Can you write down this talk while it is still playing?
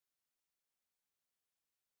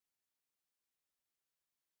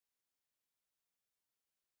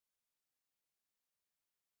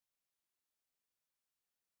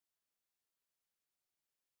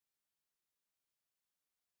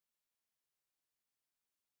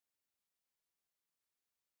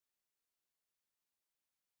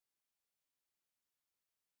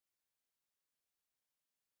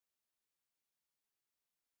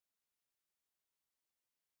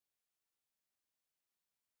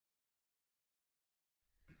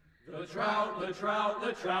The trout in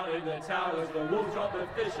the towers, the wolves dropped the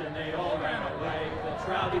fish and they all ran away. The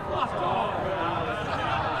trout he flopped off for hours and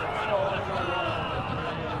hours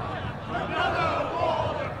and another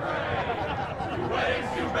wall of prey.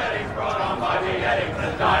 Two weddings brought on by beheadings,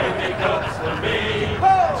 the dying make notes for me.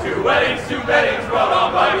 Two weddings brought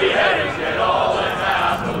on by beheadings, yet all is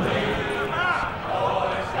happily.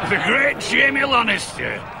 The great Jamie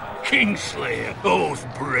Lannister, Kingslayer,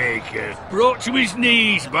 Oathbreaker, brought to his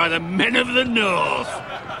knees by the men of the North.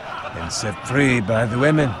 And set free by the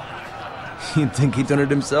women. You'd think he'd done it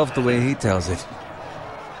himself the way he tells it.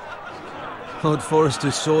 Lord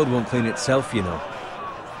Forrester's sword won't clean itself, you know.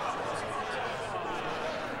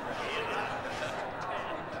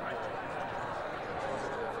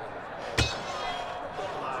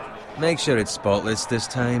 Make sure it's spotless this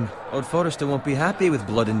time. Lord Forrester won't be happy with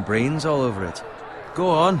blood and brains all over it. Go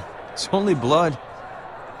on. It's only blood.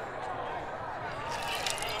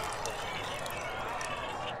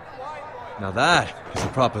 Now that is a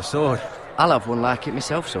proper sword. I'll have one like it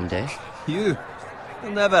myself someday. You'll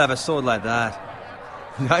never have a sword like that.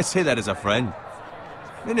 I say that as a friend.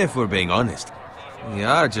 And if we're being honest, you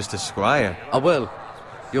are just a squire. I will.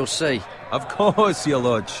 You'll see. Of course, your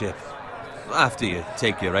lordship. After you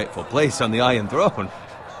take your rightful place on the Iron Throne.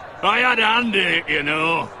 I had a hand in it, you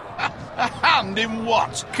know. A hand in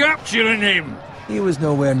what? Capturing him. He was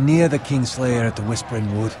nowhere near the Kingslayer at the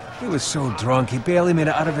Whispering Wood. He was so drunk he barely made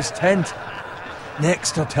it out of his tent.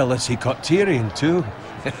 Next he'll tell us he caught Tyrion too.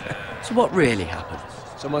 So what really happened?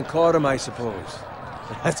 Someone caught him, I suppose.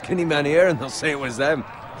 Ask any man here and they'll say it was them.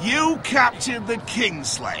 You captured the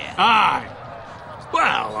Kingslayer? Aye.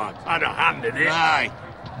 Well, I had a hand in it. Aye.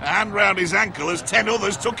 A hand round his ankle as 10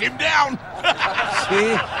 others took him down.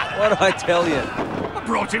 See? What do I tell you? I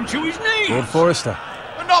brought him to his knees. Lord Forrester.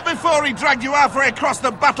 Not before he dragged you halfway across the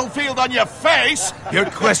battlefield on your face. You're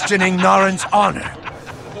questioning Norrin's honor.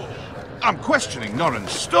 I'm questioning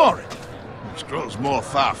Norrin's story, which grows more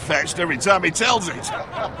far-fetched every time he tells it.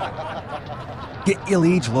 Get your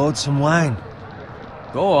liege lord some wine.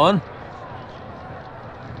 Go on.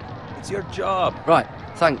 It's your job. Right,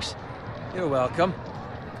 thanks. You're welcome.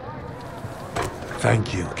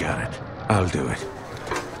 Thank you, Gared. I'll do it.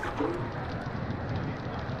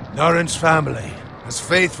 Norrin's family has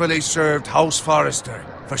faithfully served House Forrester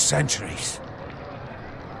for centuries.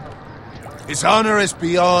 His honor is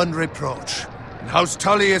beyond reproach, and House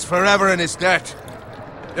Tully is forever in his debt.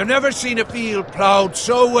 They've never seen a field ploughed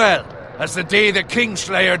so well as the day the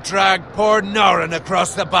Kingslayer dragged poor Norrin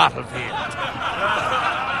across the battlefield.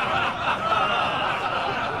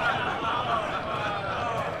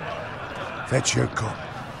 Fetch your cup.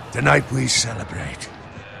 Tonight we celebrate.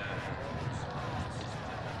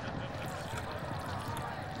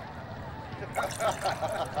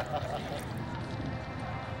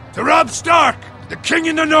 To Robb Stark, the King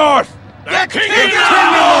in the North! The King in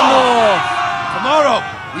the North! Tomorrow,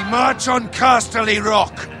 we march on Casterly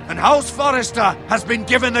Rock, and House Forrester has been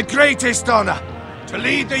given the greatest honor to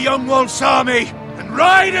lead the Young Wolf's army and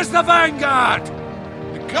ride as the vanguard!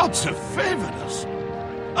 The gods have favored us.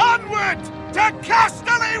 Onward to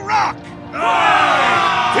Casterly Rock!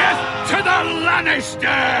 Aye! Death to the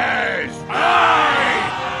Lannisters!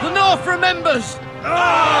 Aye! The North remembers!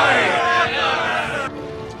 Aye!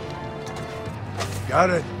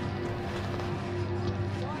 Gared,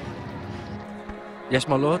 Yes,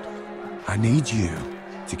 my lord? I need you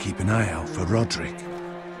to keep an eye out for Roderick.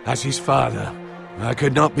 As his father, I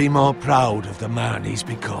could not be more proud of the man he's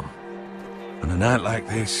become. On a night like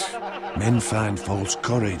this, men find false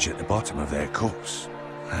courage at the bottom of their cups.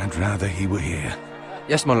 I'd rather he were here.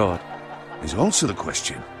 Yes, my lord. There's also the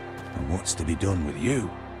question of what's to be done with you.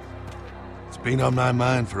 It's been on my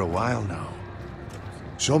mind for a while now.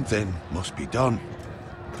 Something must be done.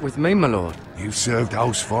 With me, my lord? You've served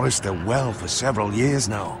House Forrester well for several years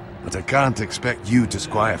now, but I can't expect you to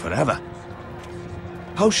squire forever.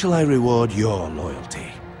 How shall I reward your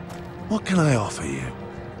loyalty? What can I offer you?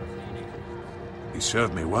 You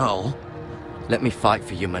served me well. Let me fight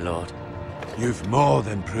for you, my lord. You've more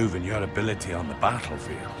than proven your ability on the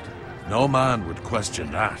battlefield. No man would question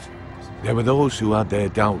that. There were those who had their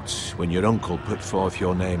doubts when your uncle put forth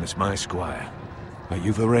your name as my squire. But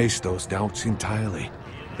you've erased those doubts entirely.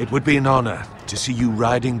 It would be an honor to see you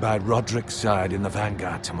riding by Roderick's side in the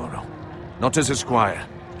vanguard tomorrow. Not as a squire,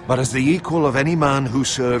 but as the equal of any man who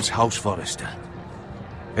serves House Forrester.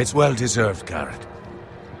 It's well deserved, Gared.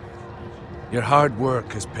 Your hard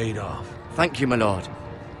work has paid off. Thank you, my lord.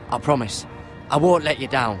 I promise. I won't let you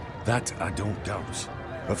down. That I don't doubt.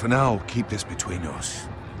 But for now, keep this between us.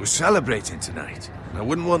 We're celebrating tonight, and I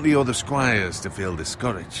wouldn't want the other squires to feel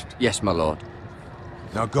discouraged. Yes, my lord.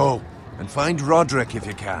 Now go, and find Roderick if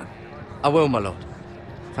you can. I will, my lord.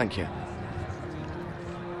 Thank you.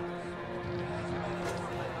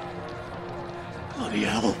 Bloody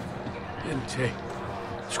hell. Empty.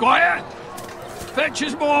 Squire! Fetch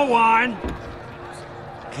us more wine!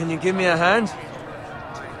 Can you give me a hand?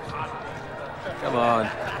 Come on.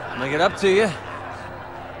 Can I get up to you?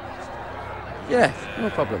 Yeah, no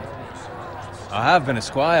problem. I have been a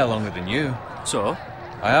squire longer than you. So?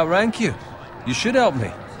 I outrank you. You should help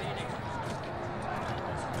me.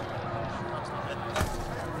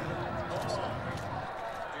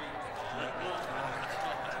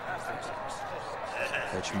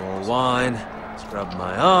 Fetch more wine, scrub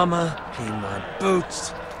my armor, clean my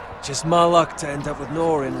boots. Just my luck to end up with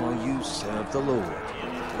Norin while you serve the Lord.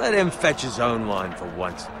 Let him fetch his own wine for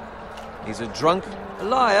once. He's a drunk, a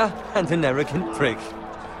liar, and an arrogant prick.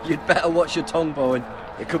 You'd better watch your tongue, Bowen.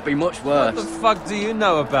 It could be much worse. What the fuck do you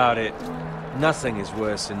know about it? Nothing is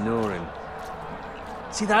worse than Norin.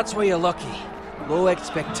 See, that's where you're lucky. Low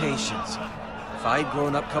expectations. If I'd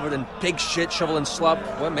grown up covered in pig shit, shovel and slop,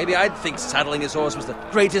 well, maybe I'd think saddling his horse was the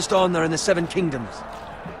greatest honor in the Seven Kingdoms.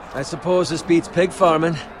 I suppose this beats pig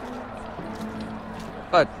farming.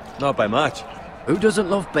 But not by much. Who doesn't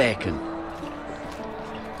love bacon?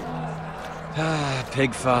 Ah,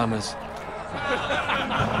 pig farmers.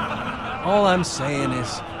 All I'm saying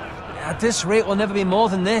is, at this rate we'll never be more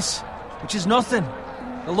than this, which is nothing.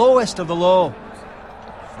 The lowest of the low.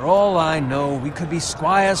 For all I know, we could be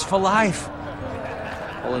squires for life.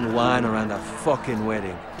 Pulling wine around a fucking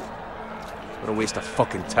wedding. What a waste of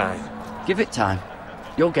fucking time. Give it time.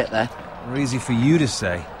 You'll get there. More easy for you to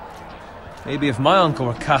say. Maybe if my uncle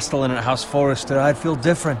were castellan at House Forrester, I'd feel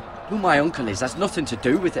different. Who my uncle is has nothing to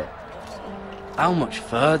do with it. How much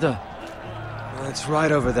further? Well, it's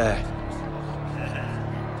right over there.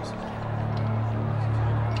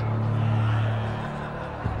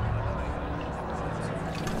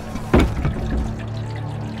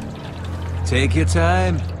 Take your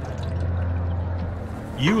time.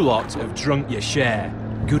 You lot have drunk your share.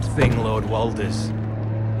 Good thing Lord Walder's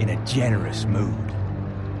in a generous mood.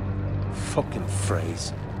 Fucking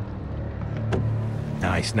phrase.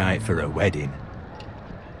 Nice night for a wedding.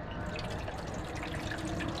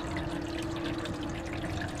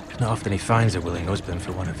 Not often he finds a willing husband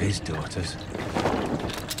for one of his daughters.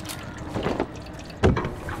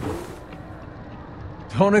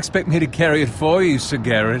 Don't expect me to carry it for you, Sir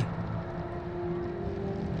Gared.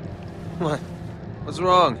 What? What's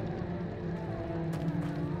wrong?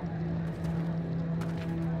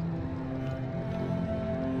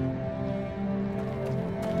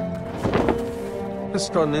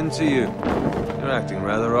 Just run into you. You're acting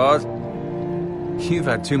rather odd. You've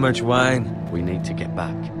had too much wine. We need to get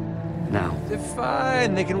back. Now. They're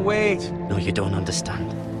fine, they can wait. No, you don't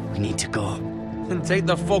understand. We need to go. Then take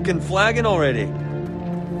the fucking flagon already.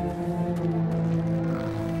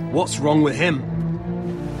 What's wrong with him?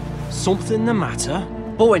 Something the matter?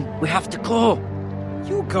 Bowen, we have to go.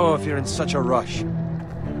 You go if you're in such a rush.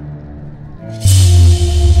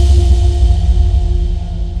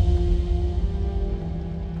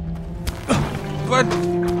 But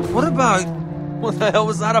what about? What the hell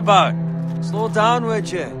was that about? Slow down, would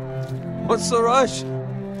you? What's the rush?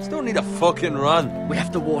 There's no need to fucking run. We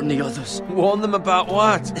have to warn the others. Warn them about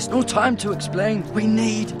what? There's no time to explain. We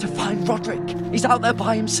need to find Roderick. He's out there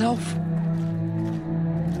by himself.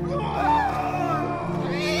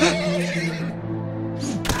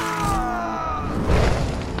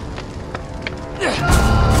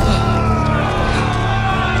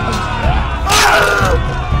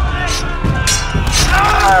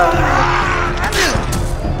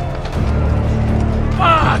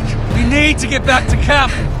 We need to get back to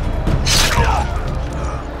camp!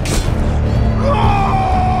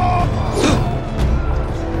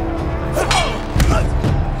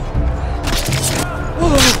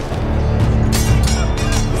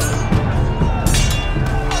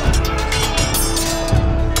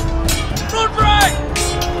 Roderick!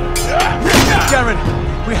 Gared,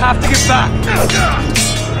 we have to get back!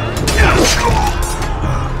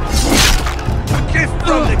 A gift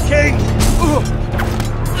from the king!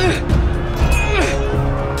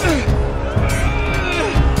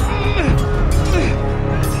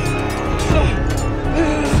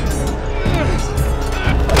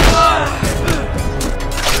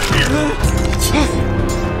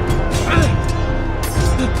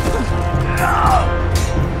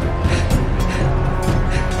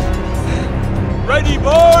 Ready,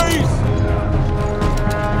 boys!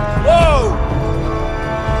 Whoa!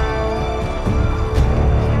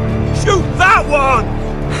 Shoot that one!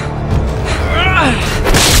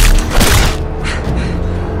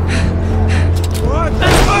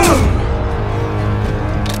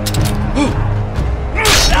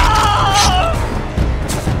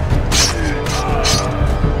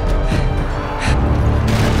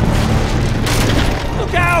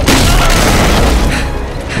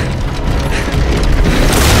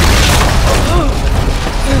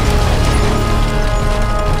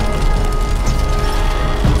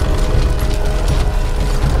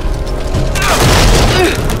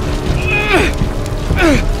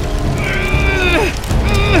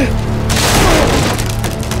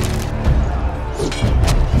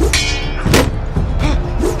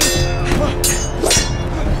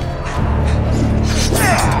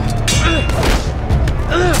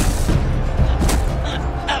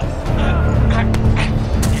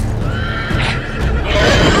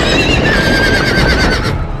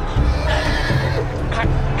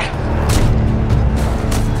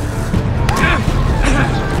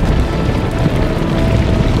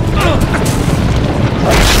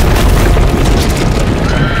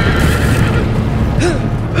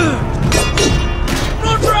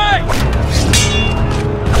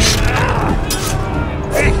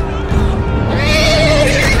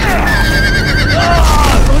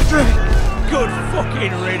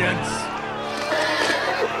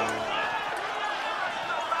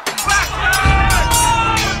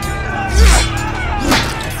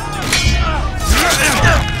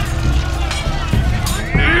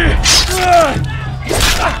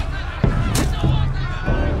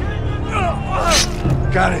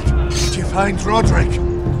 Gared, did you find Roderick?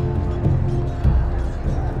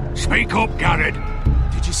 Speak up, Gared.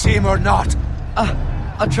 Did you see him or not?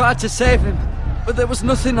 I tried to save him, but there was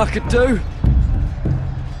nothing I could do.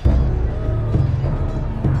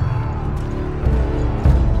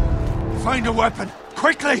 Find a weapon,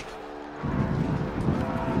 quickly!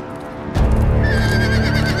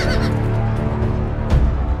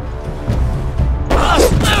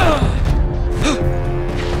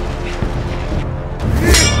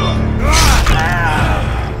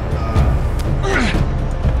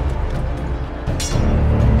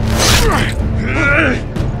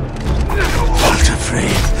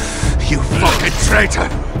 You fucking traitor!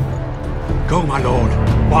 Go, my lord,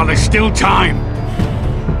 while there's still time.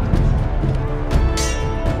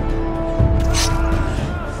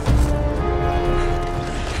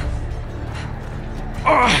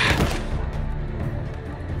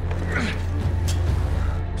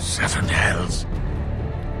 Seven hells.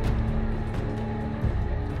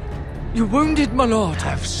 You're wounded, my lord.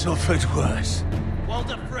 I've suffered worse.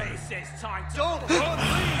 Walder Frey says time to... Don't run!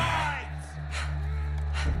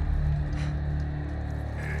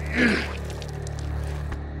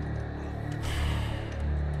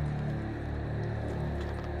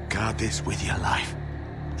 Guard this with your life.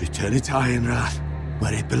 Return it to Ironrath,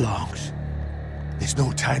 where it belongs. There's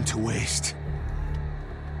no time to waste.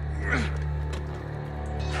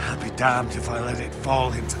 I'll be damned if I let it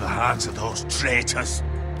fall into the hands of those traitors.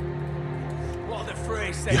 Walder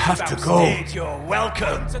Frey says You have to go. You're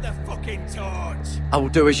welcome to the fucking torch. I will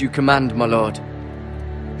do as you command, my lord.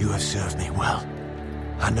 You have served me well.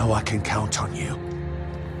 I know I can count on you.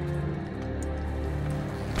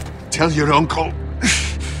 Tell your uncle.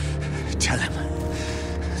 Tell him.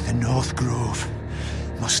 The North Grove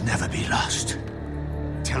must never be lost.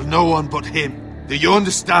 Tell no one but him. Do you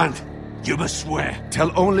understand? You must swear.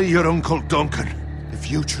 Tell only your Uncle Duncan. The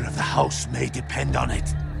future of the house may depend on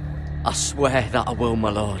it. I swear that I will,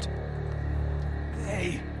 my lord.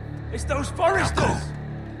 Hey, it's those Forresters. Now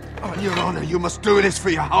go. On your honor, you must do this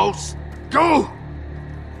for your house. Go!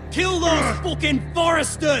 Kill those fucking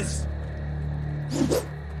Forresters!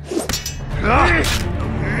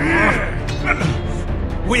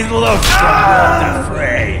 With love from Walder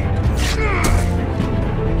Frey.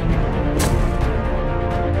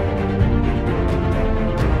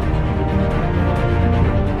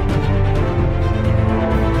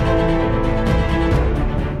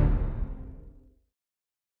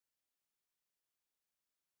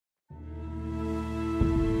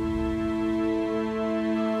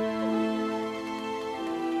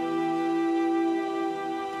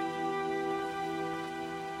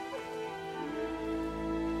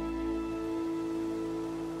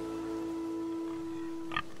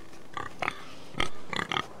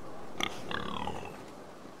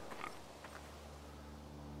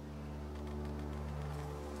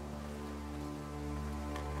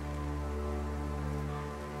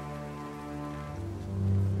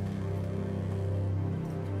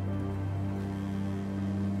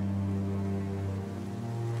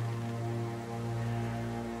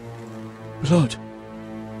 Lord.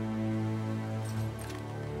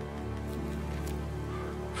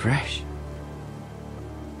 Fresh.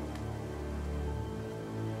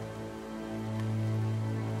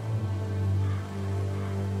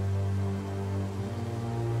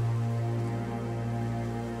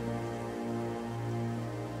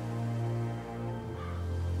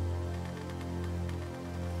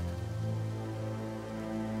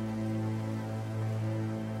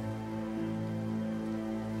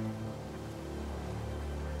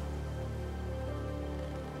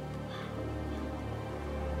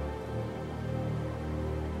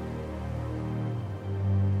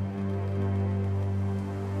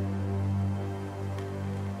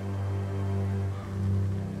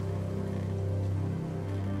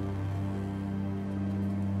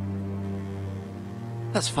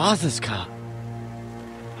 That's Father's car.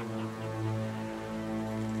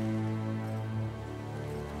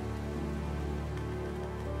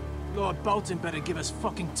 Lord Bolton better give us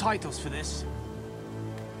fucking titles for this.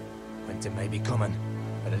 Winter may be coming,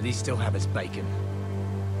 but at least he'll have his bacon.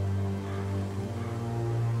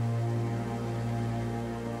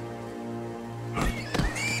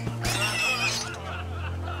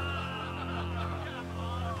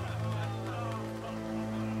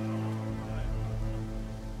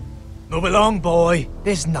 Move along, boy.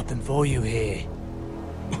 There's nothing for you here.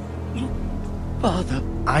 Father.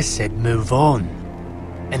 I said move on.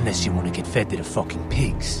 Unless you want to get fed to the fucking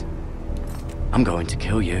pigs. I'm going to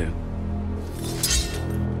kill you.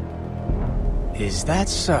 Is that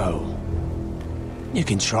so? You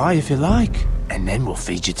can try if you like, and then we'll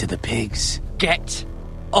feed you to the pigs. Get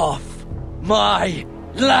off my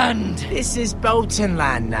land! This is Bolton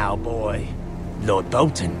land now, boy. Lord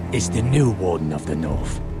Bolton is the new Warden of the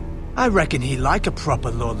North. I reckon he'd like a proper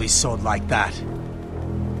lordly sword like that.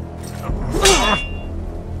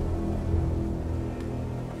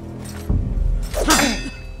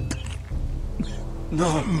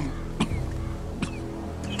 No.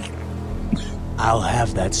 I'll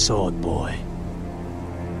have that sword, boy.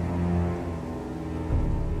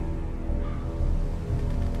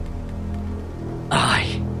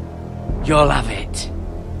 Aye. You'll have it.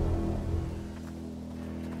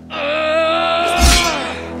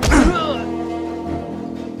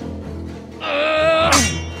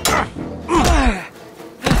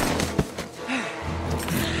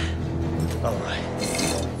 Alright.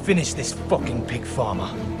 Finish this fucking pig farmer.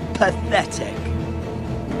 Pathetic.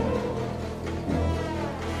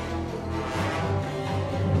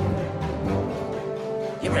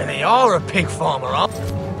 You really are a pig farmer, huh?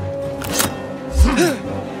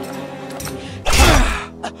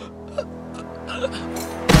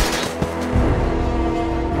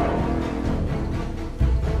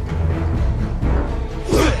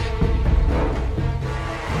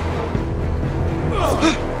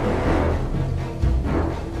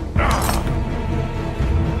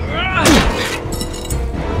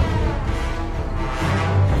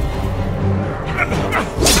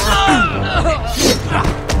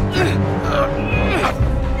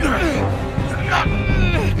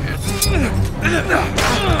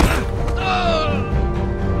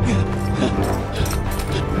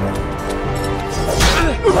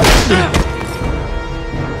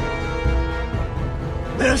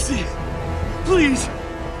 Mercy! Please!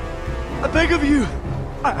 I beg of you!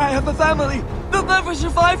 I have a family! They'll never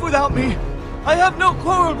survive without me! I have no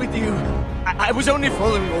quarrel with you! I was only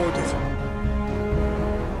following orders.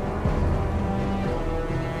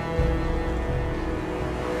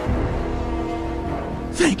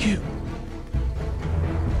 Thank you.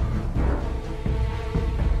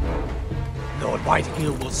 Lord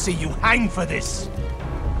Whitehill will see you hang for this.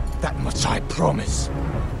 That much I promise.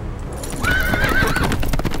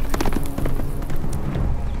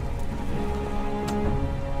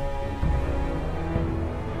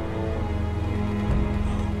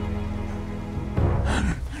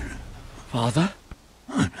 Father?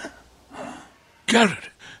 Gared,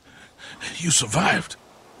 you survived.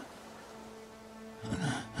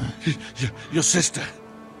 Your sister.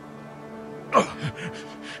 Oh,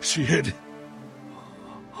 she hid.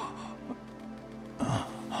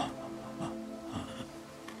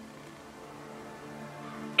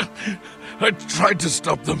 I tried to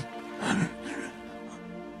stop them.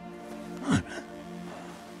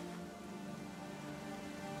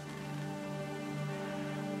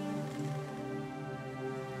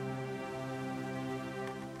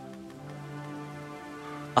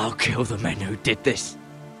 I'll kill the men who did this.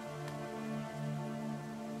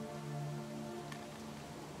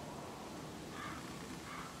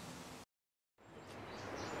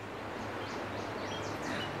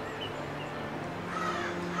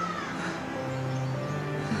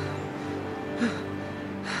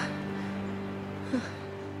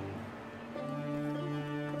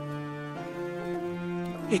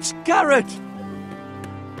 It's Gared!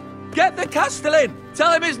 Get the Castellan!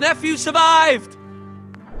 Tell him his nephew survived!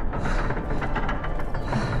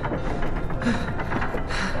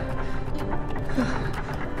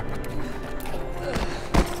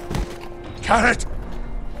 Gared!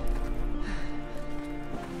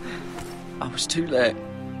 I was too late.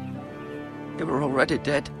 They were already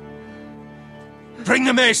dead. Bring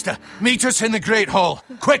the Maester! Meet us in the Great Hall!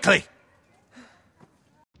 Quickly!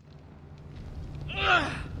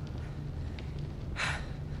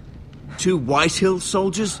 Two Whitehill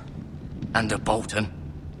soldiers? And a Bolton.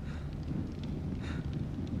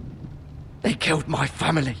 They killed my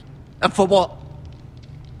family. And for what?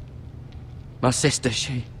 My sister,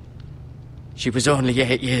 she was only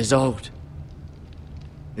 8 years old.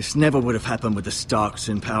 This never would have happened with the Starks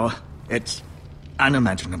in power. It's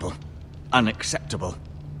unimaginable. Unacceptable.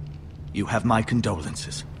 You have my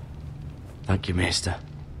condolences. Thank you, Maester.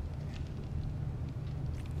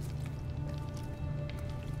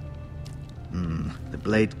 The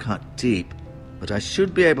blade cut deep, but I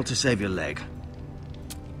should be able to save your leg.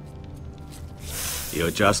 Your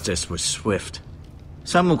justice was swift.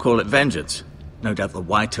 Some will call it vengeance. No doubt the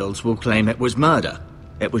Whitehills will claim it was murder.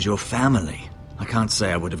 It was your family. I can't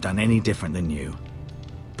say I would have done any different than you.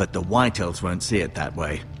 But the Whitehills won't see it that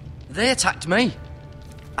way. They attacked me.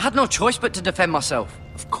 I had no choice but to defend myself.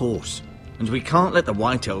 Of course. And we can't let the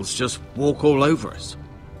Whitehills just walk all over us.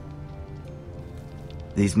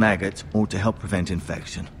 These maggots ought to help prevent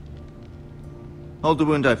infection. Hold the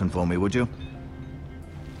wound open for me, would you?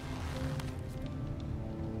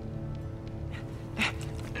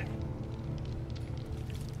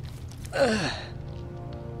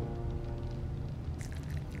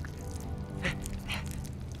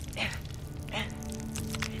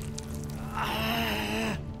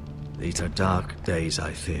 These are dark days,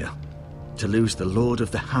 I fear. To lose the lord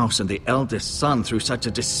of the house and the eldest son through such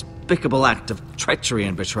a despicable act of treachery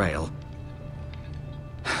and betrayal.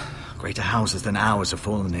 Greater houses than ours have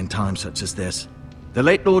fallen in times such as this. The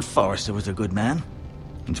late Lord Forrester was a good man.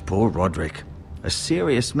 And poor Roderick. A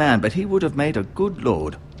serious man, but he would have made a good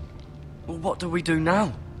lord. Well, what do we do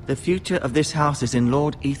now? The future of this house is in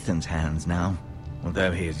Lord Ethan's hands now.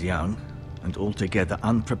 Although he is young, and altogether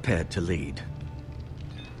unprepared to lead.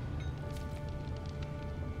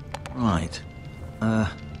 Right.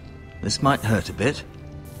 This might hurt a bit.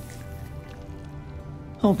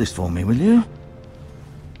 Hold this for me, will you?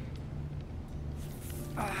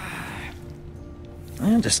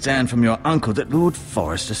 I understand from your uncle that Lord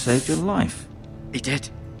Forrester saved your life. He did.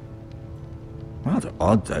 Rather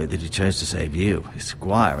odd, though, that he chose to save you, his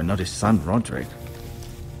squire, and not his son Roderick.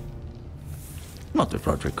 Not that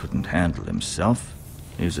Roderick couldn't handle himself.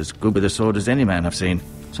 He was as good with a sword as any man I've seen.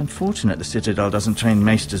 It's unfortunate the Citadel doesn't train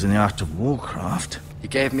maesters in the art of warcraft. He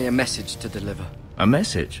gave me a message to deliver. A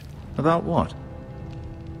message? About what?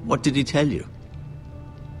 What did he tell you?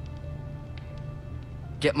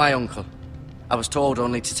 Get my uncle. I was told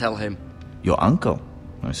only to tell him. Your uncle?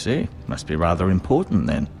 I see. Must be rather important,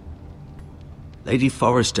 then. Lady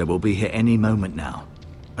Forrester will be here any moment now.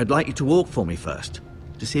 I'd like you to walk for me first,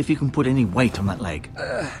 to see if you can put any weight on that leg.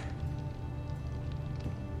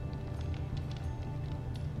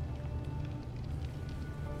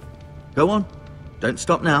 Go on. Don't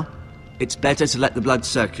stop now. It's better to let the blood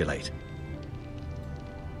circulate.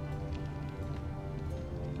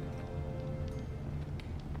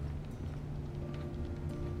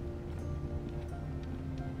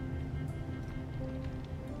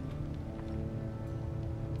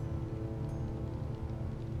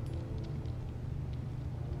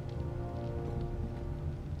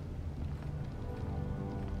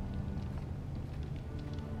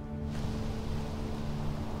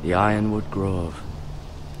 The Ironwood Grove.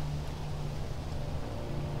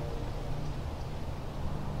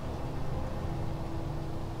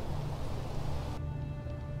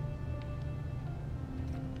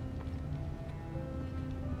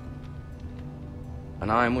 An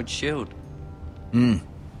ironwood shield. The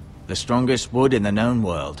strongest wood in the known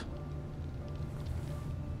world.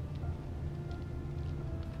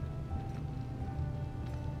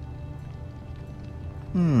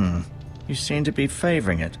 You seem to be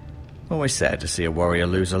favouring it. Always sad to see a warrior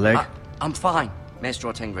lose a leg. I'm fine, Maester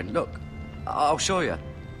Ortengrin. Look, I'll show you.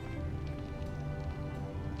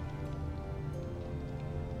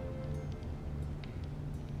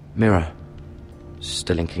 Mirror.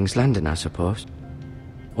 Still in King's Landing, I suppose.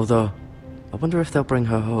 Although, I wonder if they'll bring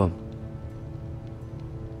her home.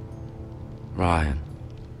 Ryan.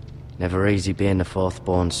 Never easy being the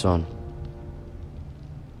fourth-born son.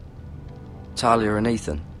 Talia and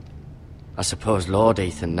Ethan. I suppose Lord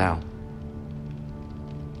Ethan now.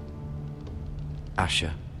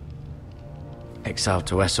 Asher. Exiled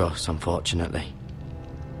to Essos, unfortunately.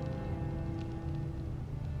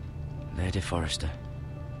 Lady Forrester.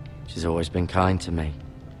 She's always been kind to me.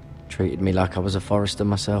 Treated me like I was a Forrester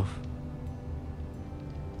myself.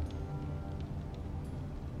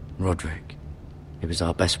 Roderick. He was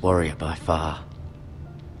our best warrior by far.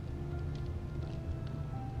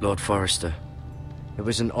 Lord Forrester. It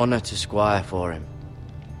was an honor to squire for him.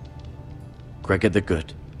 Gregor the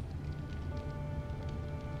Good.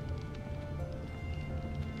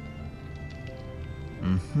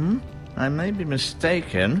 I may be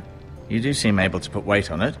mistaken. You do seem able to put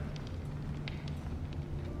weight on it.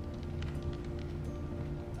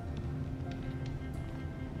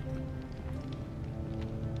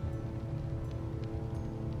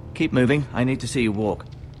 Keep moving. I need to see you walk.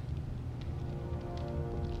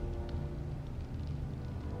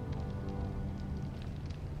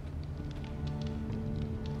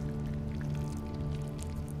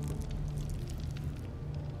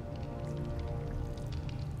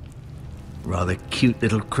 Rather cute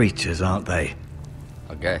little creatures, aren't they?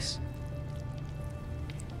 I guess.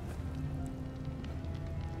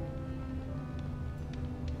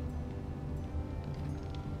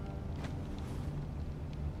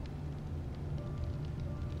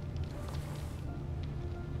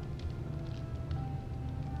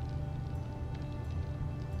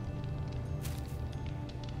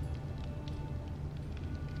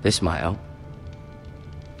 This might help.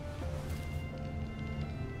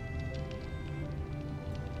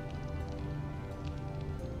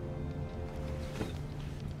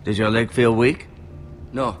 Does your leg feel weak?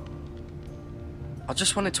 No. I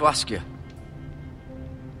just wanted to ask you.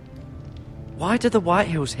 Why do the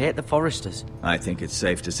Whitehills hate the Forresters? I think it's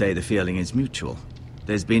safe to say the feeling is mutual.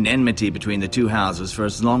 There's been enmity between the two houses for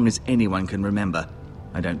as long as anyone can remember.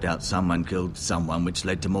 I don't doubt someone killed someone, which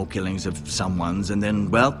led to more killings of someones, and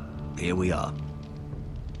then, well, here we are.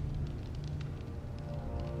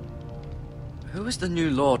 Who is the new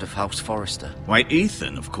Lord of House Forrester? Why,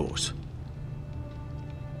 Ethan, of course.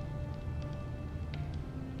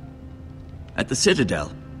 At the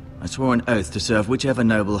Citadel, I swore an oath to serve whichever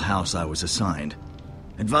noble house I was assigned.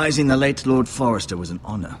 Advising the late Lord Forrester was an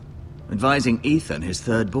honor. Advising Ethan, his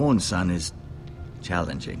third-born son, is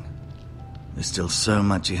challenging. There's still so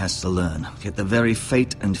much he has to learn, yet the very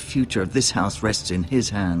fate and future of this house rests in his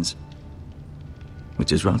hands.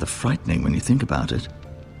 Which is rather frightening when you think about it.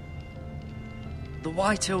 The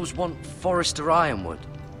Whitehills want Forrester Ironwood.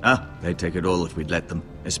 They'd take it all if we'd let them,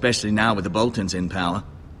 especially now with the Boltons in power,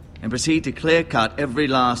 and proceed to clear-cut every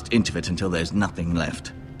last inch of it until there's nothing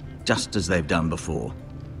left, just as they've done before.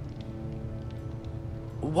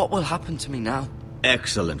 What will happen to me now?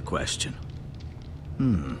 Excellent question.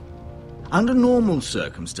 Under normal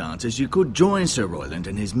circumstances, you could join Sir Royland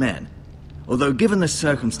and his men. Although given the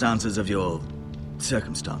circumstances of your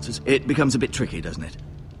circumstances, it becomes a bit tricky, doesn't it?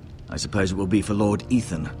 I suppose it will be for Lord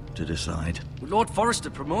Ethan to decide. Lord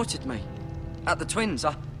Forrester promoted me. At the Twins,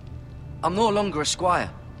 I'm no longer a squire,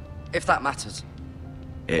 if that matters.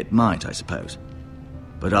 It might, I suppose.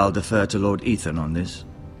 But I'll defer to Lord Ethan on this.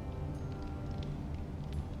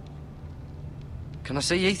 Can I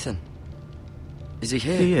see Ethan? Is he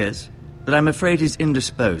here? He is, but I'm afraid he's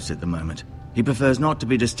indisposed at the moment. He prefers not to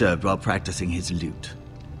be disturbed while practicing his lute.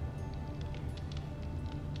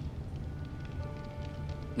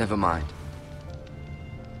 Never mind.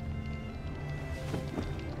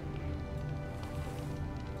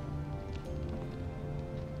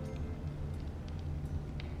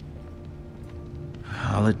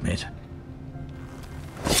 I'll admit.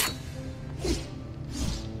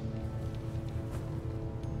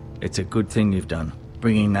 It's a good thing you've done,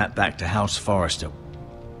 bringing that back to House Forrester.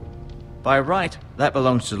 By right, that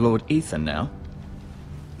belongs to Lord Ethan now.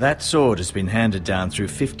 That sword has been handed down through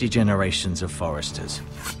 50 generations of Forresters.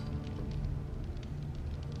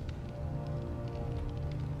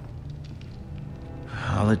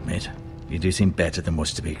 I'll admit, you do seem better than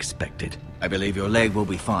was to be expected. I believe your leg will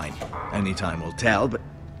be fine. Only time will tell, but...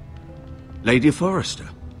 Lady Forrester.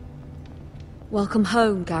 Welcome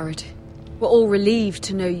home, Gared. We're all relieved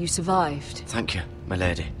to know you survived. Thank you, my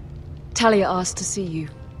lady. Talia asked to see you.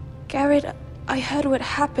 Gared, I heard what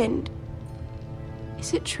happened.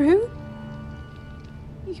 Is it true?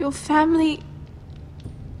 Your family...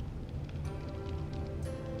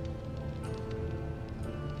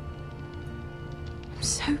 I'm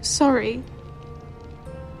so sorry.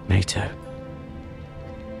 Me too.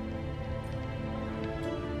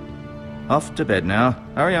 Off to bed now.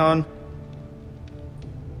 Hurry on.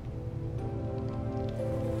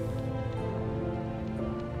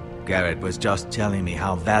 Gared was just telling me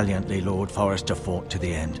how valiantly Lord Forrester fought to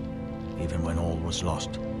the end, even when all was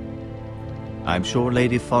lost. I'm sure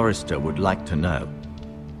Lady Forrester would like to know.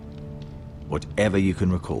 Whatever you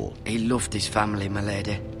can recall. He loved his family, my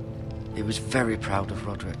lady. He was very proud of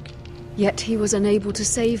Roderick. Yet he was unable to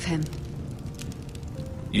save him.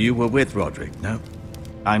 You were with Roderick, no?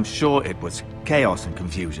 I'm sure it was chaos and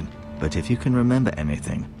confusion. But if you can remember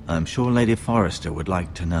anything, I'm sure Lady Forrester would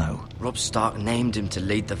like to know. Robb Stark named him to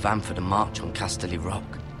lead the van for the march on Casterly Rock.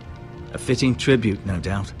 A fitting tribute, no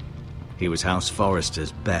doubt. He was House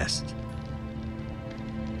Forrester's best.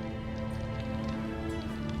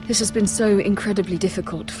 This has been so incredibly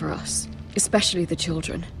difficult for us, especially the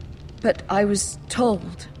children. But I was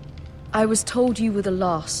told you were the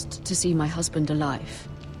last to see my husband alive.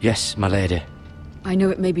 Yes, my lady. I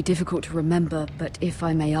know it may be difficult to remember, but if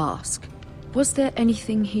I may ask, was there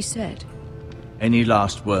anything he said? Any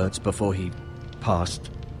last words before he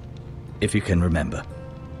passed? If you can remember.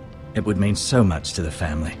 It would mean so much to the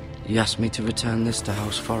family. He asked me to return this to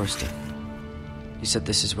House Forrester. He said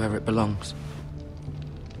this is where it belongs.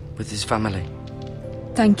 With his family.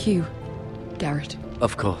 Thank you, Gared.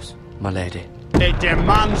 Of course, my lady. It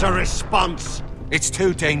demands a response. It's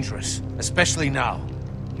too dangerous, especially now.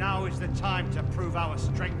 Now is the time to prove our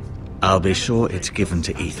strength. I'll be sure it's given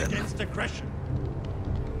to Ethan. Against aggression.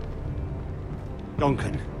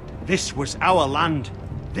 Duncan, this was our land.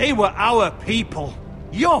 They were our people.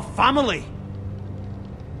 Your family.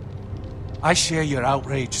 I share your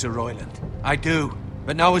outrage, Sir Royland. I do.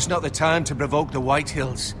 But now is not the time to provoke the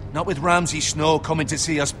Whitehills. Not with Ramsay Snow coming to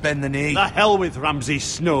see us bend the knee. The hell with Ramsay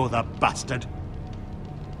Snow, the bastard.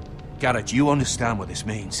 Gared, you understand what this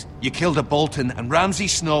means. You killed a Bolton, and Ramsay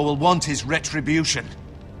Snow will want his retribution.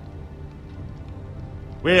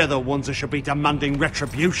 We're the ones that should be demanding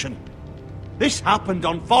retribution. This happened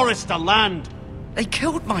on Forrester land. They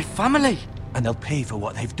killed my family. And they'll pay for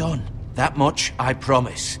what they've done. That much I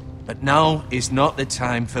promise. But now is not the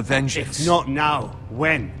time for vengeance. If not now,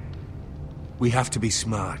 when? We have to be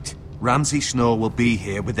smart. Ramsay Snow will be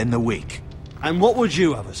here within the week. And what would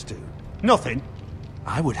you have us do? Nothing.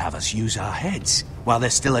 I would have us use our heads, while they're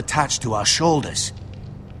still attached to our shoulders.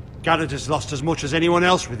 Gared has lost as much as anyone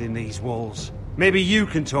else within these walls. Maybe you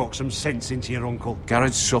can talk some sense into your uncle.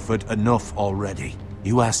 Gared's suffered enough already.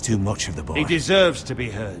 You ask too much of the boy. He deserves to be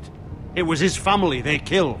heard. It was his family they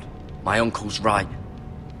killed. My uncle's right.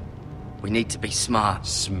 We need to be smart.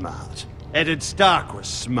 Smart. Eddard Stark was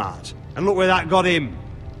smart. And look where that got him.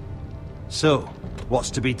 So, what's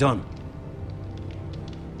to be done?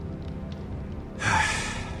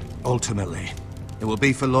 Ultimately, it will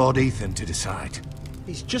be for Lord Ethan to decide.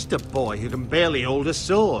 He's just a boy who can barely hold a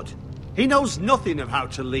sword. He knows nothing of how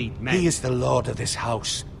to lead men. He is the lord of this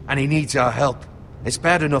house, and he needs our help. It's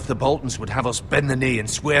bad enough the Boltons would have us bend the knee and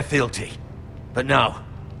swear fealty. But now,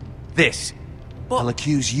 this. I'll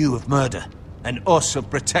accuse you of murder, and us of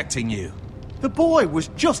protecting you. The boy was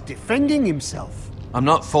just defending himself. I'm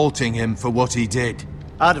not faulting him for what he did.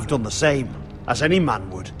 I'd have done the same, as any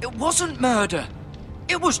man would. It wasn't murder.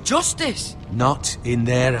 It was justice. Not in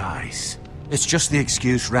their eyes. It's just the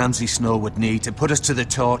excuse Ramsay Snow would need to put us to the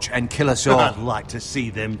torch and kill us all. I'd like to see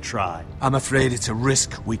them try. I'm afraid it's a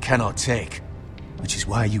risk we cannot take, which is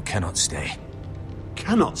why you cannot stay.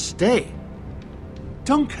 Cannot stay?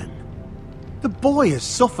 Duncan, the boy has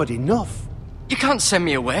suffered enough. You can't send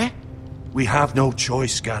me away. We have no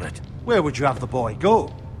choice, Gared. Where would you have the boy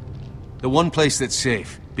go? The one place that's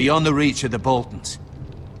safe, beyond the reach of the Boltons.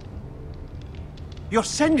 You're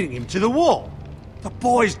sending him to the wall? The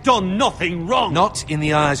boy's done nothing wrong! Not in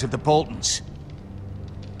the eyes of the Boltons.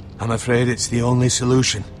 I'm afraid it's the only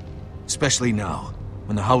solution. Especially now,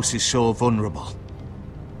 when the house is so vulnerable.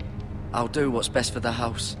 I'll do what's best for the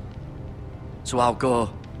house. So I'll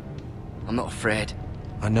go. I'm not afraid.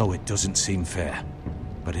 I know it doesn't seem fair,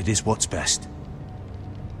 but it is what's best.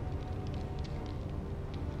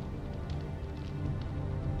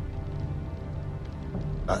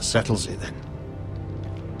 That settles it then.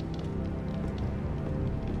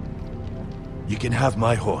 You can have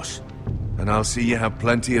my horse, and I'll see you have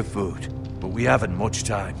plenty of food. But we haven't much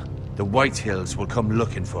time. The White Hills will come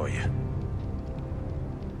looking for you.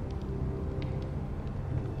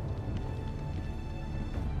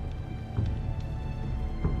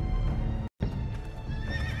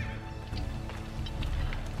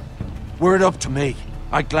 Were it up to me,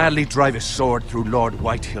 I'd gladly drive a sword through Lord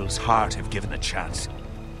Whitehill's heart if given a chance.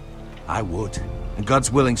 I would, and God's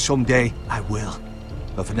willing someday I will.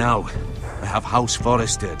 But for now, I have House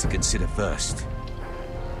Forrester to consider first.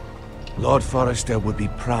 Lord Forrester would be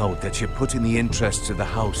proud that you're putting the interests of the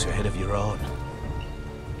house ahead of your own.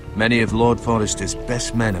 Many of Lord Forrester's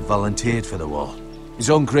best men have volunteered for the war. His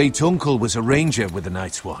own great-uncle was a ranger with the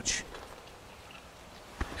Night's Watch.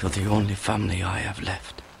 You're the only family I have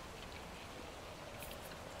left.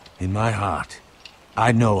 In my heart,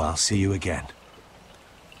 I know I'll see you again.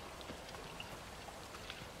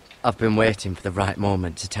 I've been waiting for the right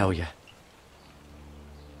moment to tell you.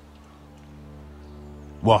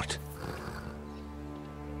 What?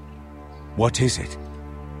 What is it?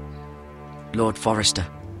 Lord Forrester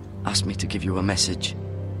asked me to give you a message.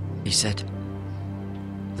 He said,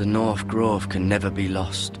 the North Grove can never be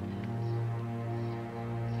lost.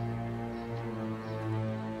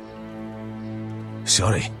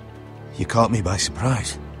 Sorry. You caught me by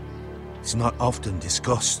surprise. It's not often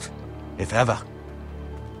discussed, if ever.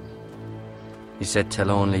 He said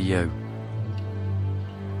tell only you.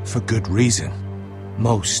 For good reason.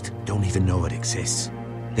 Most don't even know it exists.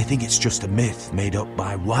 They think it's just a myth made up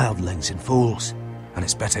by wildlings and fools, and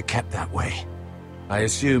it's better kept that way. I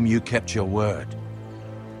assume you kept your word.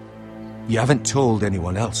 You haven't told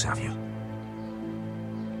anyone else, have you?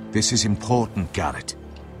 This is important, Gared.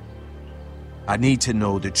 I need to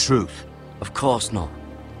know the truth. Of course not.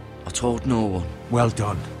 I told no one. Well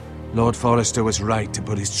done. Lord Forrester was right to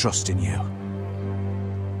put his trust in you.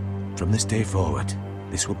 From this day forward,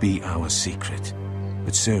 this will be our secret.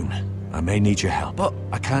 But soon, I may need your help. But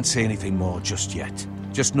I can't say anything more just yet.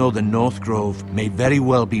 Just know the North Grove may very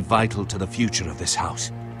well be vital to the future of this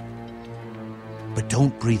house. But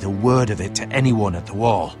don't breathe a word of it to anyone at the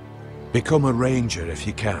wall. Become a ranger if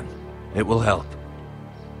you can. It will help.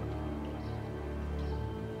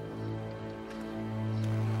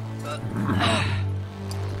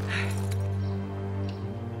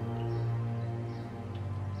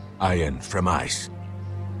 Iron from ice.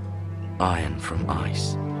 Iron from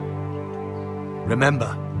ice.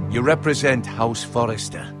 Remember, you represent House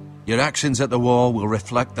Forrester. Your actions at the war will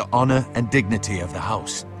reflect the honor and dignity of the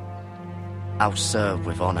house. I'll serve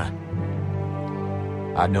with honor.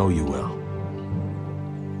 I know you will.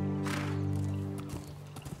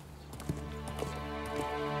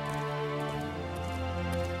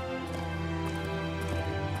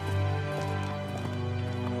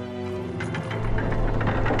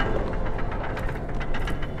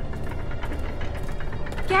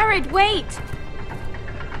 Gared, wait!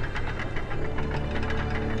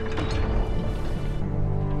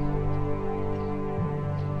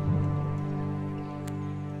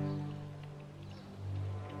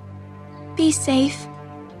 Be safe.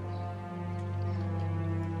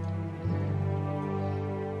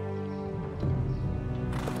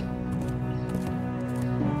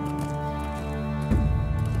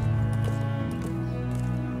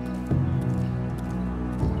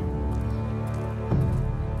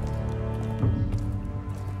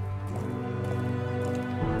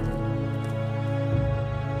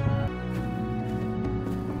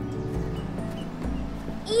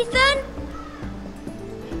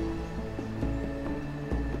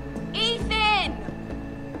 Ethan?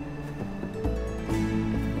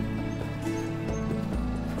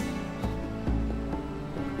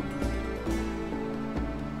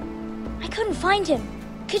 I couldn't find him.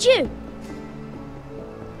 Could you?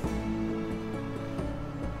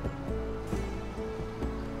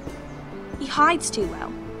 He hides too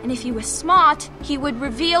well, and if he were smart, he would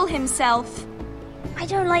reveal himself. I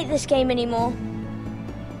don't like this game anymore.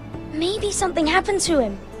 Maybe something happened to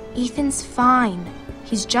him. Ethan's fine.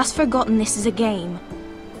 He's just forgotten this is a game.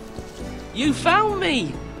 You found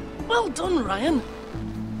me! Well done, Ryan.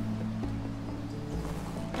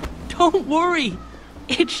 Don't worry.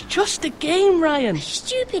 It's just a game, Ryan. A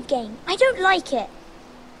stupid game. I don't like it.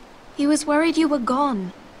 He was worried you were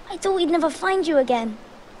gone. I thought we'd never find you again.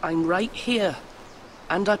 I'm right here.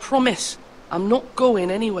 And I promise, I'm not going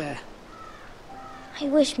anywhere. I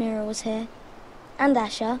wish Mira was here. And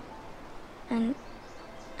Asher.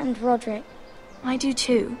 And Roderick. I do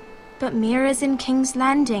too. But Mira's in King's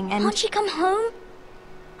Landing and... Can't she come home?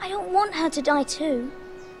 I don't want her to die too.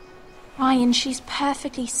 Ryan, she's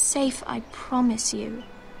perfectly safe, I promise you.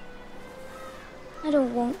 I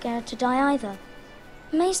don't want Gared to die either.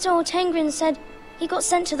 Maester Ortengrin said he got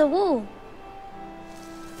sent to the wall.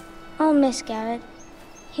 I'll miss Gared.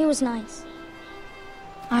 He was nice.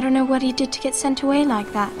 I don't know what he did to get sent away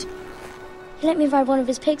like that. He let me ride one of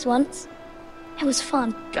his pigs once. It was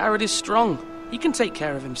fun. Gared is strong. He can take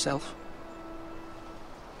care of himself.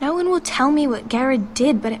 No one will tell me what Gared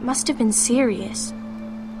did, but it must have been serious.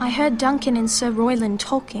 I heard Duncan and Sir Royland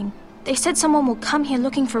talking. They said someone will come here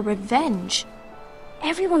looking for revenge.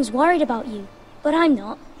 Everyone's worried about you, but I'm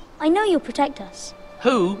not. I know you'll protect us.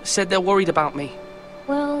 Who said they're worried about me?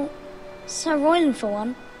 Well, Sir Royland for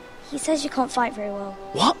one. He says you can't fight very well.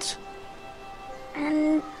 What?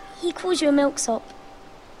 And he calls you a milksop.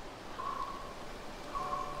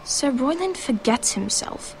 Sir Royland forgets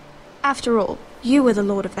himself. After all, you are the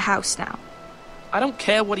lord of the house now. I don't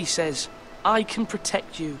care what he says. I can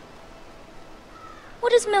protect you.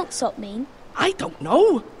 What does milksop mean? I don't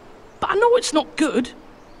know. But I know it's not good.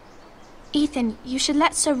 Ethan, you should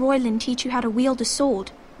let Sir Royland teach you how to wield a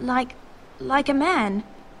sword. Like a man.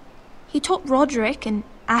 He taught Roderick and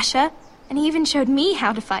Asher, and he even showed me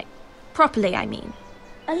how to fight. Properly, I mean.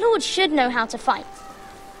 A lord should know how to fight.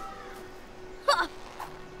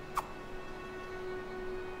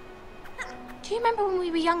 Do you remember when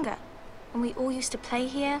we were younger? When we all used to play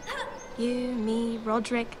here? You, me,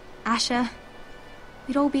 Roderick, Asher.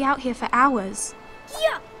 We'd all be out here for hours.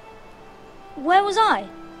 Yeah. Where was I?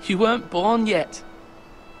 You weren't born yet.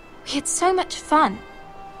 We had so much fun.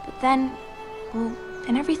 But then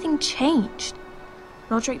everything changed.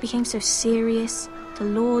 Roderick became so serious, the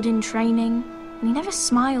lord in training, and he never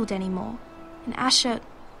smiled anymore. And Asher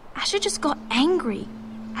just got angry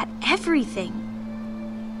at everything.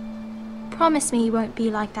 Promise me you won't be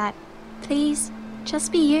like that. Please,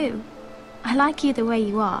 just be you. I like you the way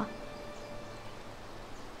you are.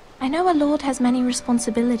 I know a lord has many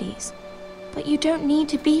responsibilities, but you don't need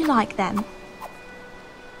to be like them.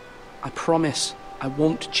 I promise I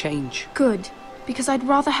won't change. Good, because I'd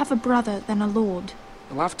rather have a brother than a lord.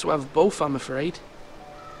 I'll have to have both, I'm afraid.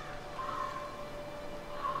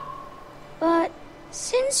 But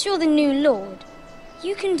since you're the new lord,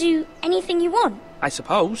 you can do anything you want. I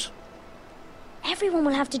suppose. Everyone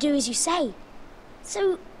will have to do as you say.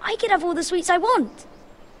 So I could have all the sweets I want.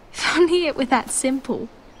 If only it were that simple.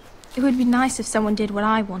 It would be nice if someone did what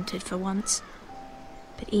I wanted for once.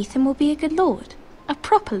 But Ethan will be a good lord. A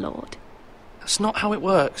proper lord. That's not how it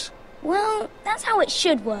works. Well, that's how it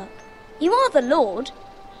should work. You are the Lord.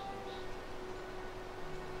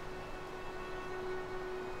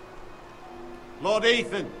 Lord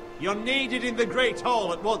Ethan, you're needed in the Great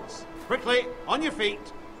Hall at once. Quickly, on your feet.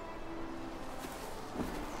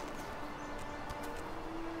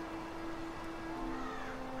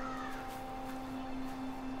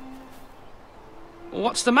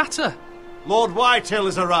 What's the matter? Lord Whitehill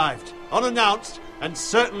has arrived, unannounced and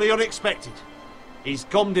certainly unexpected. He's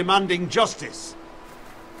come demanding justice.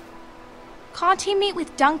 Can't he meet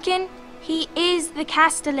with Duncan? He is the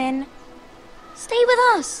Castellan. Stay with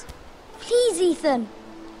us. Please, Ethan.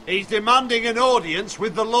 He's demanding an audience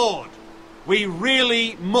with the Lord. We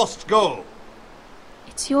really must go.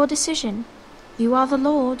 It's your decision. You are the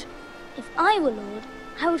Lord. If I were Lord,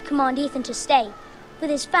 I would command Ethan to stay, with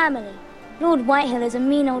his family. Lord Whitehill is a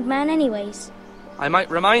mean old man anyways. I might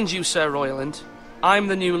remind you, Sir Royland, I'm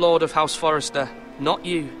the new Lord of House Forrester, not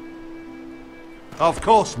you. Of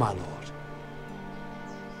course, my lord.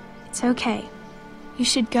 It's okay. You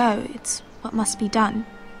should go. It's what must be done.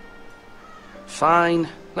 Fine,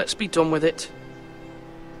 let's be done with it.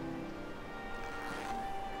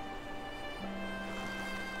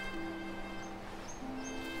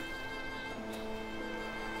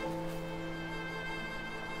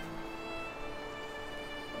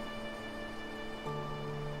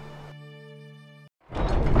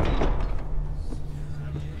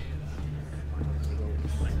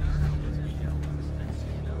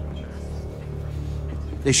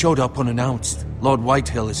 They showed up unannounced. Lord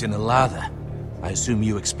Whitehill is in a lather. I assume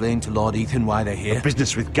you explained to Lord Ethan why they're here? The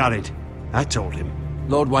business with Gared. I told him.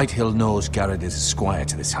 Lord Whitehill knows Gared is a squire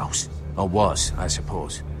to this house. Or was, I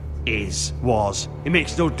suppose. Was. It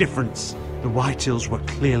makes no difference. The Whitehills were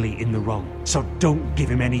clearly in the wrong, so don't give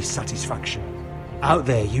him any satisfaction. Out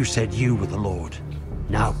there you said you were the Lord.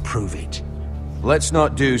 Now prove it. Let's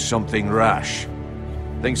not do something rash.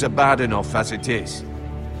 Things are bad enough as it is.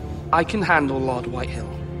 I can handle Lord Whitehill.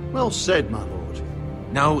 Well said, my lord.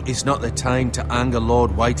 Now is not the time to anger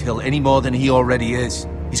Lord Whitehill any more than he already is.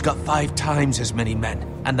 He's got 5 times as many men,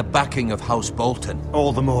 and the backing of House Bolton.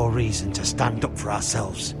 All the more reason to stand up for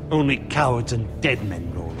ourselves. Only cowards and dead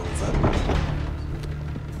men roll over.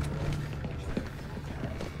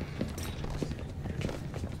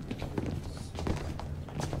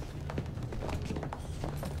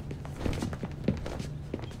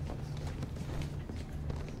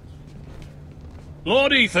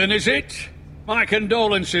 Lord Ethan, is it? My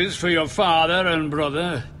condolences for your father and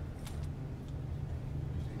brother.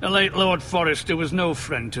 The late Lord Forrester was no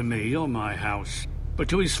friend to me or my house, but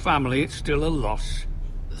to his family it's still a loss.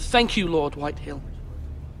 Thank you, Lord Whitehill.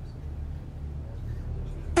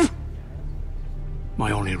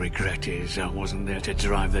 My only regret is I wasn't there to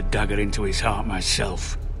drive the dagger into his heart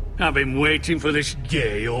myself. I've been waiting for this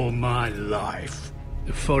day all my life.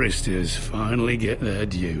 The Forresters finally get their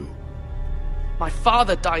due. My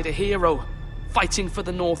father died a hero, fighting for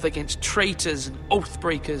the North against traitors and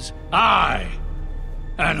oathbreakers. Aye!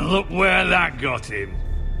 And look where that got him.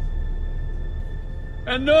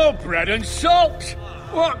 And no bread and salt!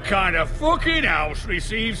 What kind of fucking house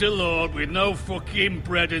receives a lord with no fucking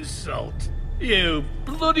bread and salt? You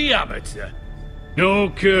bloody amateur. No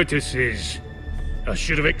courtesies. I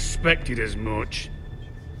should have expected as much.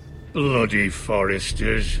 Bloody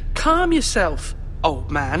Forresters. Calm yourself, old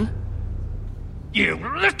man. You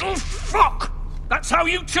little fuck! That's how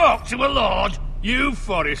you talk to a lord? You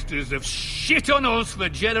Forresters have shit on us for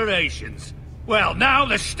generations. Well, now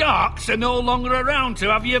the Starks are no longer around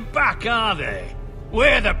to have your back, are they?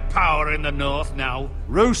 We're the power in the North now.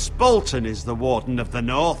 Roose Bolton is the Warden of the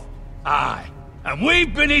North. Aye. And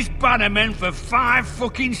we've been his bannermen for 5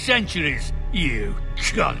 fucking centuries, you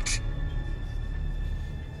cunt.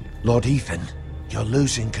 Lord Ethan, you're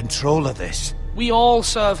losing control of this. We all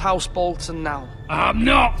serve House Bolton now. I'm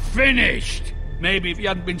not finished! Maybe if you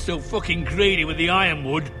hadn't been so fucking greedy with the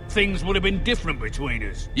ironwood, things would have been different between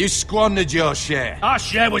us. You squandered your share. Our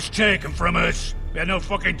share was taken from us. We had no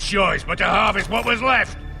fucking choice but to harvest what was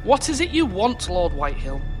left. What is it you want, Lord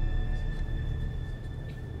Whitehill?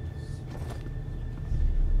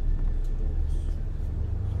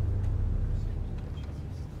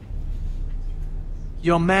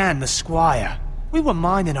 Your man, the squire. We were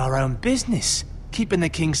minding our own business, keeping the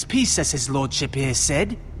king's peace, as his lordship here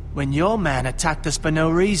said, when your man attacked us for no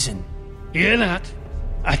reason. Hear that?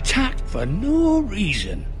 Attacked for no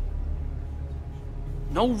reason.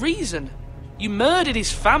 No reason? You murdered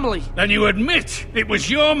his family. Then you admit it was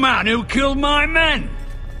your man who killed my men?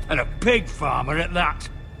 And a pig farmer at that.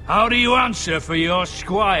 How do you answer for your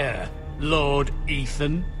squire? Lord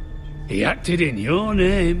Ethan. He acted in your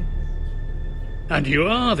name. And you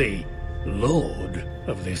are the Lord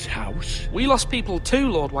of this house. We lost people too,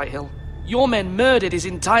 Lord Whitehill. Your men murdered his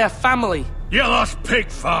entire family. You lost pig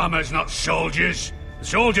farmers, not soldiers. The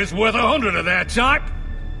soldiers worth 100 of their type.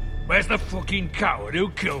 Where's the fucking coward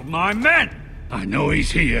who killed my men? I know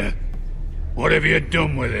he's here. What have you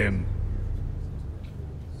done with him?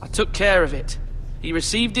 I took care of it. He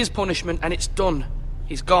received his punishment and it's done.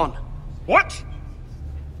 He's gone. What?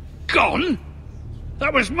 Gone?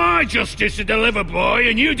 That was my justice to deliver, boy,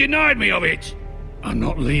 and you denied me of it. I'm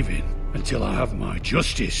not leaving until I have my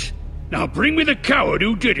justice. Now bring me the coward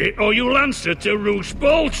who did it, or you'll answer to Roose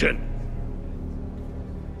Bolton.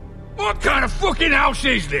 What kind of fucking house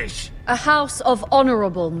is this? A house of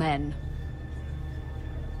honorable men.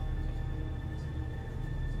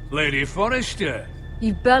 Lady Forrester.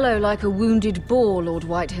 You bellow like a wounded boar, Lord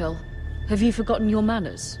Whitehill. Have you forgotten your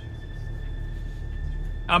manners?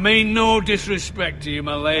 I mean no disrespect to you,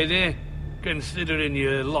 my lady, considering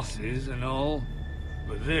your losses and all.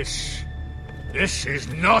 But this is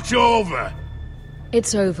not over.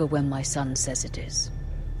 It's over when my son says it is.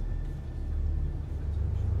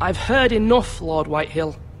 I've heard enough, Lord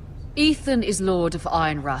Whitehill. Ethan is Lord of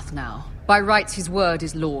Ironrath now. By rights, his word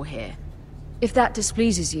is law here. If that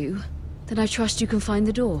displeases you, then I trust you can find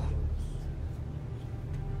the door.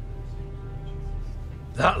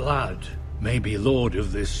 That lad may be lord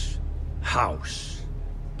of this house,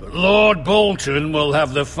 but Lord Bolton will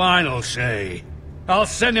have the final say. I'll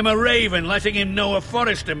send him a raven letting him know a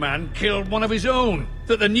Forrester man killed one of his own,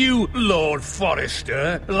 that the new Lord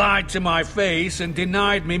Forrester lied to my face and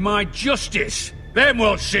denied me my justice. Then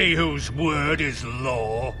we'll see whose word is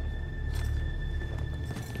law.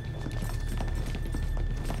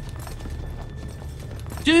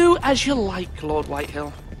 Do as you like, Lord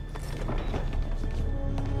Whitehill.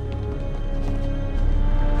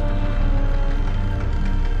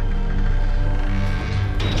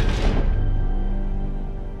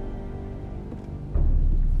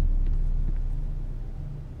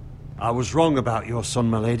 I was wrong about your son,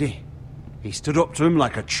 my lady. He stood up to him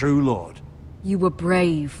like a true lord. You were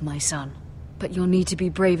brave, my son. But you'll need to be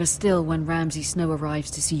braver still when Ramsay Snow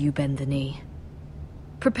arrives to see you bend the knee.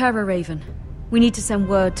 Prepare a raven. We need to send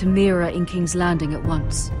word to Mira in King's Landing at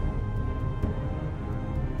once.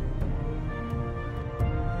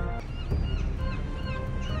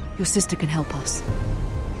 Your sister can help us.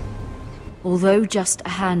 Although just a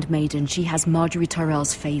handmaiden, she has Marjorie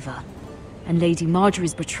Tyrell's favor. And Lady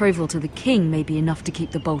Marjorie's betrothal to the king may be enough to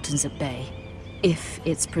keep the Boltons at bay, if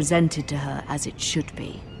it's presented to her as it should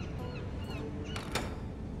be.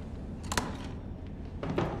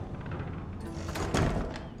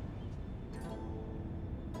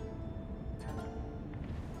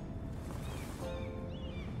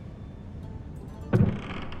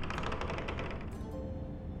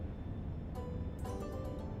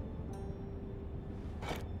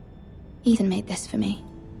 Ethan made this for me.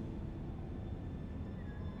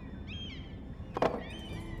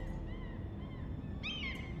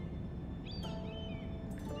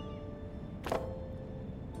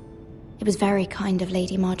 It was very kind of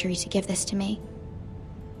Lady Marjorie to give this to me.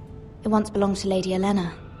 It once belonged to Lady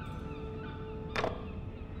Elena.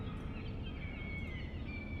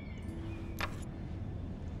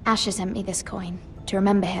 Asher sent me this coin to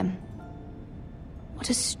remember him.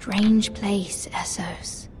 What a strange place,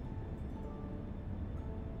 Essos.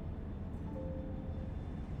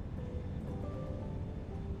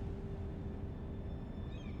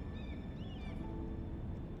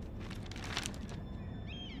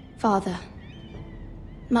 Father,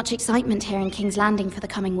 much excitement here in King's Landing for the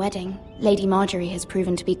coming wedding. Lady Marjorie has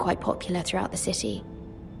proven to be quite popular throughout the city.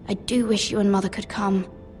 I do wish you and Mother could come,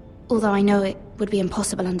 although I know it would be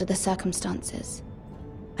impossible under the circumstances.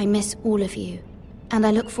 I miss all of you, and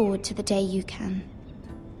I look forward to the day you can.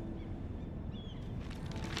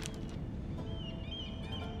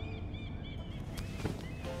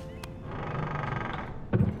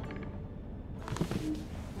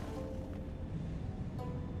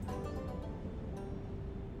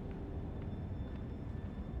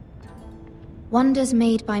 Wonders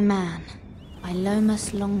Made by Man, by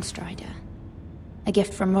Lomas Longstrider. A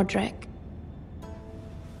gift from Roderick.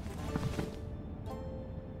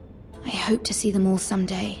 I hope to see them all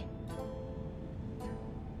someday.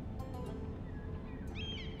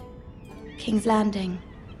 King's Landing.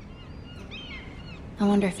 I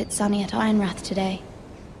wonder if it's sunny at Ironrath today.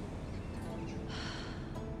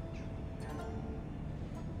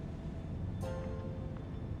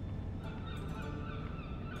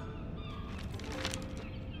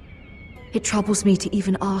 It troubles me to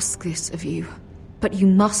even ask this of you. But you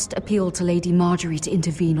must appeal to Lady Marjorie to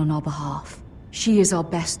intervene on our behalf. She is our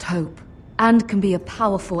best hope, and can be a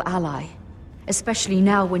powerful ally. Especially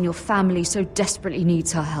now when your family so desperately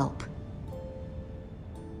needs her help.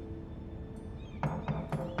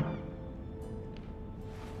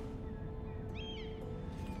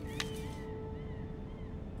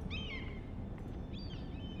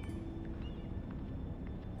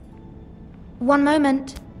 One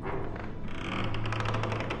moment.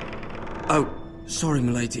 Oh, sorry,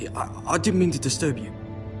 milady. I didn't mean to disturb you.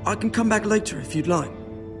 I can come back later if you'd like.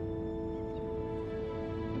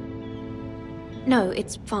 No,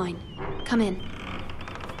 it's fine. Come in.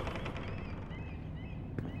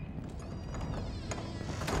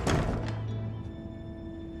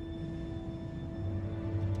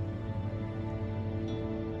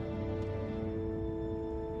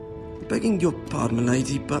 Begging your pardon,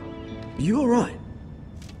 milady, but you alright?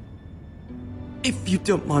 If you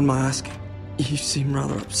don't mind my asking, you seem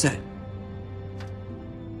rather upset.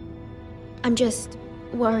 I'm just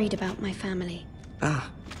worried about my family.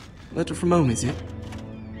 Ah, letter from home, is it?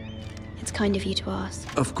 It's kind of you to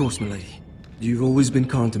ask. Of course, milady. You've always been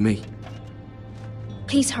kind to me.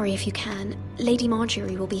 Please hurry if you can. Lady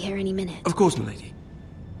Marjorie will be here any minute. Of course, milady.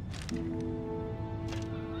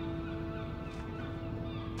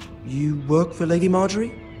 You work for Lady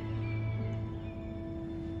Marjorie?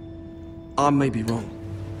 I may be wrong,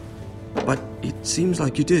 but it seems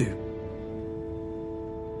like you do.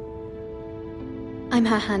 I'm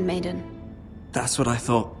her handmaiden. That's what I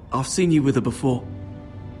thought. I've seen you with her before.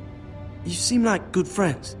 You seem like good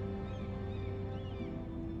friends.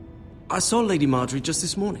 I saw Lady Marjorie just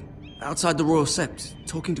this morning, outside the Royal Sept,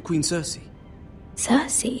 talking to Queen Cersei.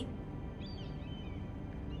 Cersei?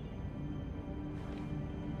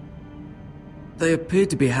 They appeared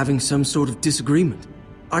to be having some sort of disagreement.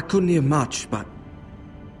 I couldn't hear much, but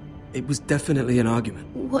it was definitely an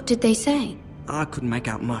argument. What did they say? I couldn't make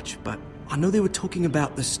out much, but I know they were talking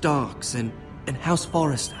about the Starks and House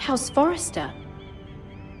Forrester. House Forrester?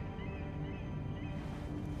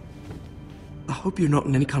 I hope you're not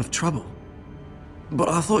in any kind of trouble, but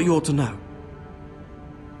I thought you ought to know.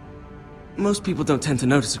 Most people don't tend to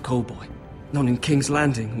notice a call boy, not in King's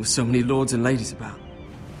Landing with so many lords and ladies about.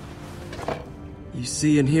 You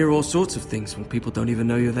see and hear all sorts of things when people don't even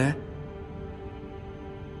know you're there.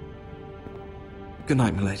 Good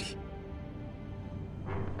night, milady.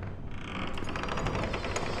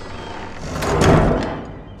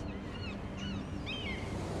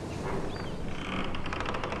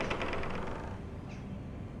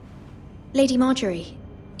 Lady Marjorie,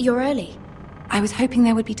 you're early. I was hoping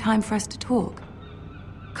there would be time for us to talk.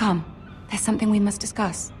 Come, there's something we must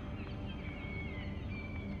discuss.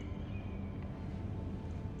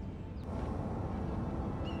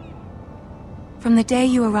 From the day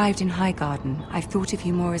you arrived in Highgarden, I've thought of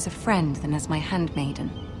you more as a friend than as my handmaiden.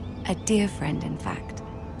 A dear friend, in fact.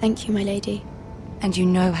 Thank you, my lady. And you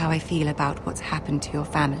know how I feel about what's happened to your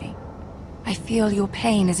family. I feel your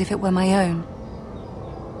pain as if it were my own.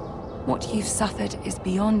 What you've suffered is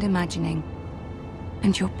beyond imagining.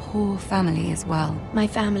 And your poor family as well. My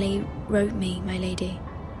family wrote me, my lady.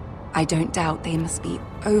 I don't doubt they must be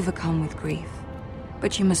overcome with grief.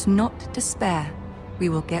 But you must not despair. We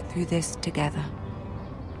will get through this together.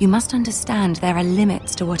 You must understand there are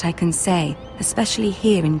limits to what I can say, especially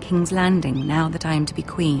here in King's Landing, now that I am to be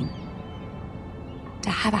queen. To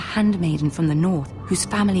have a handmaiden from the north whose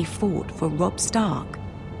family fought for Robb Stark.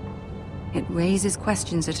 It raises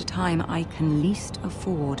questions at a time I can least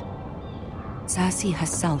afford. Cersei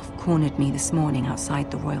herself cornered me this morning outside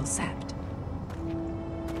the Royal Sept.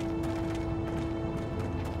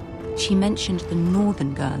 She mentioned the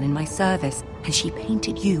northern girl in my service, and she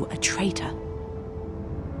painted you a traitor.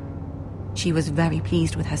 She was very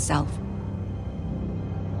pleased with herself.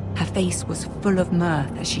 Her face was full of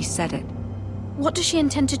mirth as she said it. What does she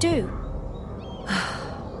intend to do?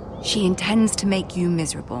 She intends to make you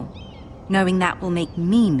miserable, knowing that will make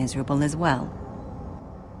me miserable as well.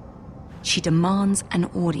 She demands an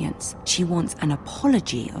audience. She wants an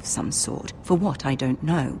apology of some sort, for what I don't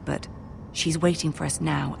know, but she's waiting for us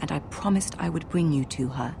now, and I promised I would bring you to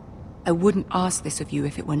her. I wouldn't ask this of you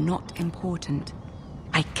if it were not important.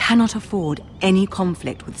 I cannot afford any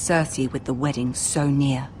conflict with Cersei with the wedding so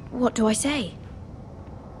near. What do I say?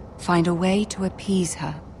 Find a way to appease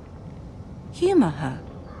her. Humor her.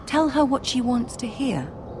 Tell her what she wants to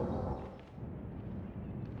hear.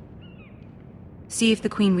 See if the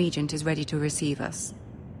Queen Regent is ready to receive us.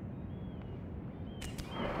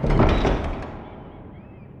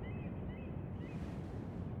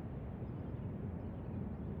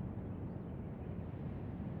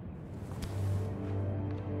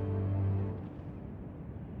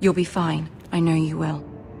 You'll be fine. I know you will.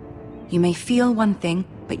 You may feel one thing,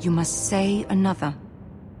 but you must say another.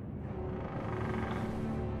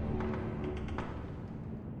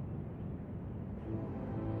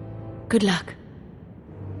 Good luck.